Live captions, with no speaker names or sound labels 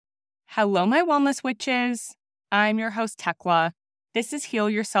Hello, my wellness witches. I'm your host, Tecla. This is Heal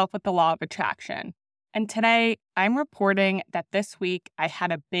Yourself with the Law of Attraction. And today, I'm reporting that this week I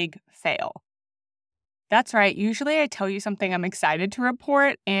had a big fail. That's right. Usually I tell you something I'm excited to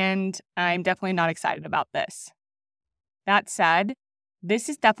report, and I'm definitely not excited about this. That said, this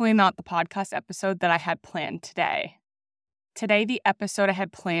is definitely not the podcast episode that I had planned today. Today, the episode I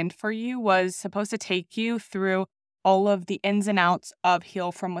had planned for you was supposed to take you through all of the ins and outs of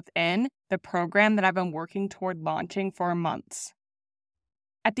Heal From Within, the program that I've been working toward launching for months.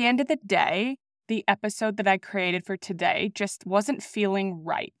 At the end of the day, the episode that I created for today just wasn't feeling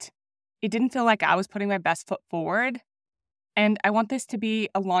right. It didn't feel like I was putting my best foot forward, and I want this to be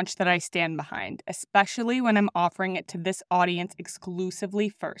a launch that I stand behind, especially when I'm offering it to this audience exclusively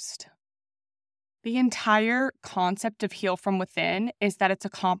first. The entire concept of Heal From Within is that it's a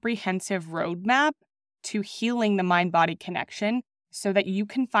comprehensive roadmap to healing the mind-body connection so that you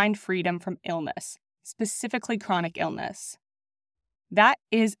can find freedom from illness, specifically chronic illness. That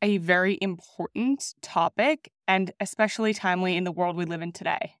is a very important topic and especially timely in the world we live in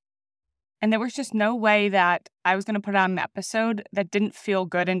today. And there was just no way that I was going to put out an episode that didn't feel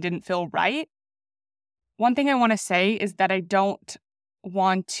good and didn't feel right. One thing I want to say is that I don't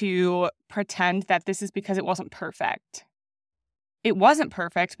want to pretend that this is because it wasn't perfect. It wasn't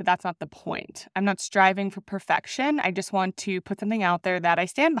perfect, but that's not the point. I'm not striving for perfection. I just want to put something out there that I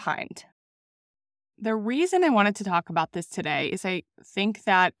stand behind. The reason I wanted to talk about this today is I think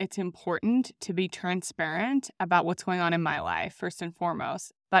that it's important to be transparent about what's going on in my life, first and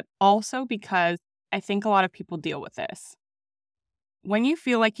foremost, but also because I think a lot of people deal with this. When you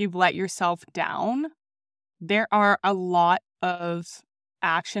feel like you've let yourself down, there are a lot of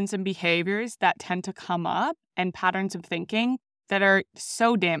actions and behaviors that tend to come up and patterns of thinking that are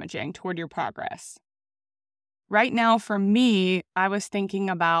so damaging toward your progress. Right now, for me, I was thinking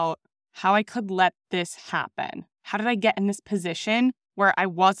about how I could let this happen. How did I get in this position where I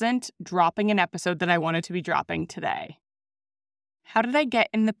wasn't dropping an episode that I wanted to be dropping today? How did I get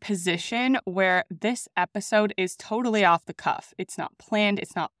in the position where this episode is totally off the cuff? It's not planned,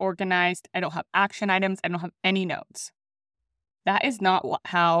 it's not organized, I don't have action items, I don't have any notes. That is not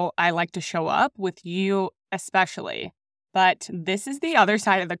how I like to show up with you especially. But this is the other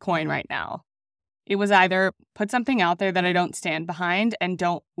side of the coin right now. It was either put something out there that I don't stand behind and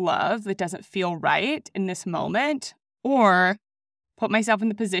don't love, that doesn't feel right in this moment, or put myself in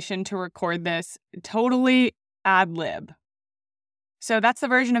the position to record this totally ad lib. So that's the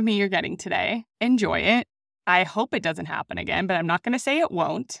version of me you're getting today. Enjoy it. I hope it doesn't happen again, but I'm not going to say it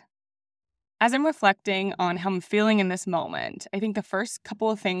won't. As I'm reflecting on how I'm feeling in this moment, I think the first couple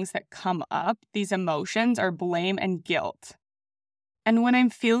of things that come up, these emotions, are blame and guilt. And when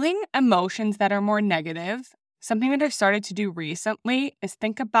I'm feeling emotions that are more negative, something that I've started to do recently is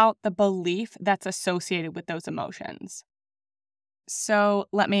think about the belief that's associated with those emotions. So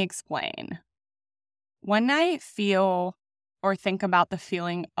let me explain. When I feel or think about the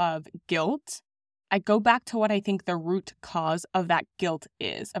feeling of guilt, I go back to what I think the root cause of that guilt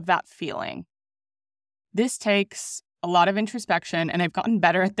is, of that feeling. This takes a lot of introspection, and I've gotten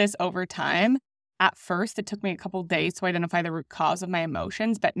better at this over time. At first, it took me a couple days to identify the root cause of my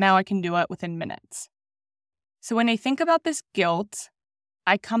emotions, but now I can do it within minutes. So when I think about this guilt,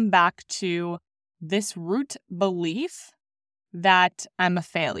 I come back to this root belief that I'm a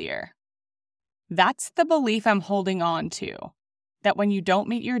failure. That's the belief I'm holding on to, that when you don't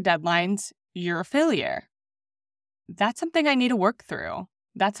meet your deadlines, you're a failure. That's something I need to work through.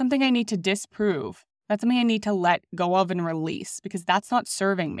 That's something I need to disprove. That's something I need to let go of and release because that's not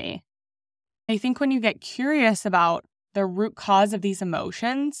serving me. I think when you get curious about the root cause of these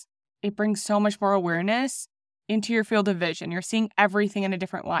emotions, it brings so much more awareness into your field of vision. You're seeing everything in a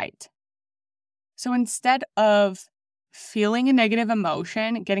different light. So instead of feeling a negative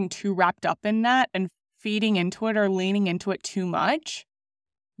emotion, getting too wrapped up in that and feeding into it or leaning into it too much,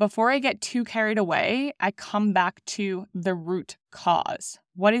 before I get too carried away, I come back to the root cause.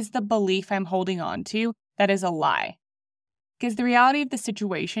 What is the belief I'm holding on to that is a lie? Because the reality of the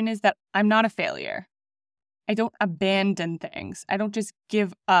situation is that I'm not a failure. I don't abandon things. I don't just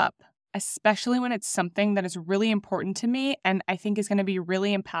give up, especially when it's something that is really important to me and I think is going to be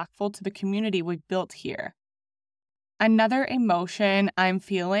really impactful to the community we've built here. Another emotion I'm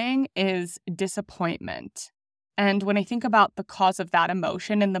feeling is disappointment. And when I think about the cause of that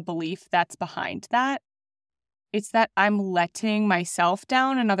emotion and the belief that's behind that, it's that I'm letting myself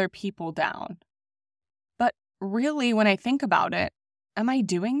down and other people down. But really, when I think about it, am I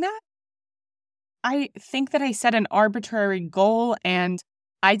doing that? I think that I set an arbitrary goal and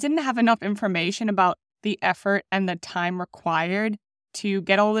I didn't have enough information about the effort and the time required to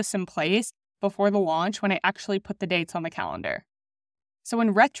get all this in place before the launch when I actually put the dates on the calendar. So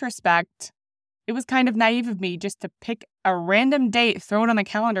in retrospect, it was kind of naive of me just to pick a random date, throw it on the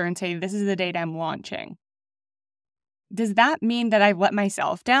calendar, and say, this is the date I'm launching. Does that mean that I've let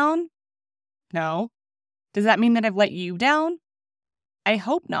myself down? No. Does that mean that I've let you down? I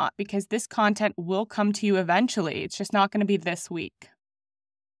hope not, because this content will come to you eventually. It's just not going to be this week.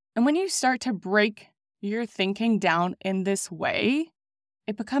 And when you start to break your thinking down in this way,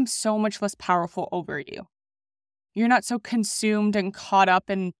 it becomes so much less powerful over you. You're not so consumed and caught up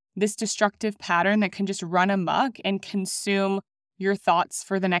in this destructive pattern that can just run amok and consume your thoughts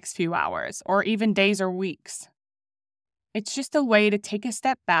for the next few hours or even days or weeks. It's just a way to take a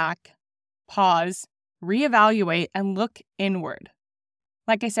step back, pause, reevaluate, and look inward.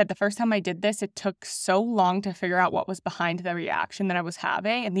 Like I said, the first time I did this, it took so long to figure out what was behind the reaction that I was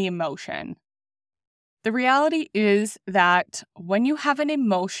having and the emotion. The reality is that when you have an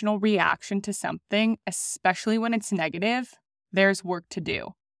emotional reaction to something, especially when it's negative, there's work to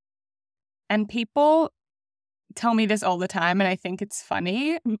do. And people tell me this all the time, and I think it's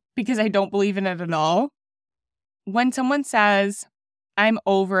funny because I don't believe in it at all. When someone says, I'm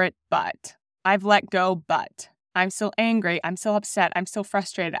over it, but I've let go, but I'm still angry, I'm still upset, I'm still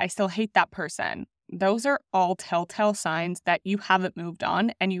frustrated, I still hate that person. Those are all telltale signs that you haven't moved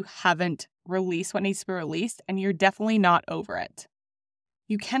on and you haven't released what needs to be released, and you're definitely not over it.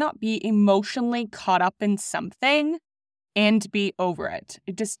 You cannot be emotionally caught up in something and be over it.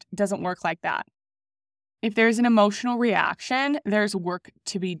 It just doesn't work like that. If there's an emotional reaction, there's work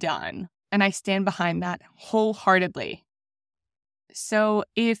to be done. And I stand behind that wholeheartedly. So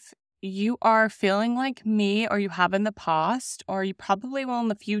if you are feeling like me, or you have in the past, or you probably will in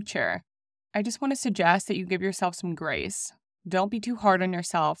the future, I just want to suggest that you give yourself some grace. Don't be too hard on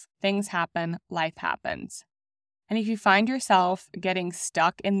yourself. Things happen, life happens. And if you find yourself getting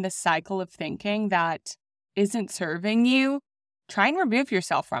stuck in this cycle of thinking that isn't serving you, try and remove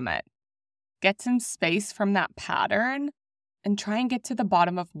yourself from it. Get some space from that pattern and try and get to the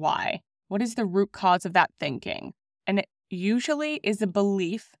bottom of why. What is the root cause of that thinking? And it usually is a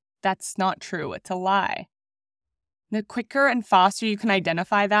belief that's not true. It's a lie. The quicker and faster you can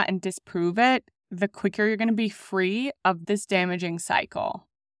identify that and disprove it, the quicker you're going to be free of this damaging cycle.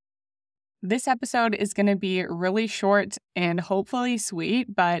 This episode is going to be really short and hopefully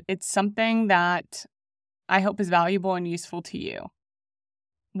sweet, but it's something that I hope is valuable and useful to you.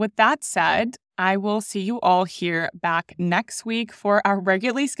 With that said, I will see you all here back next week for our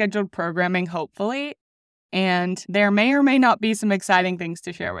regularly scheduled programming, hopefully. And there may or may not be some exciting things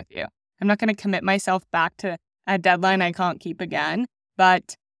to share with you. I'm not going to commit myself back to a deadline I can't keep again,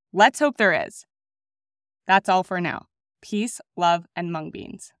 but let's hope there is. That's all for now. Peace, love, and mung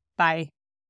beans. Bye.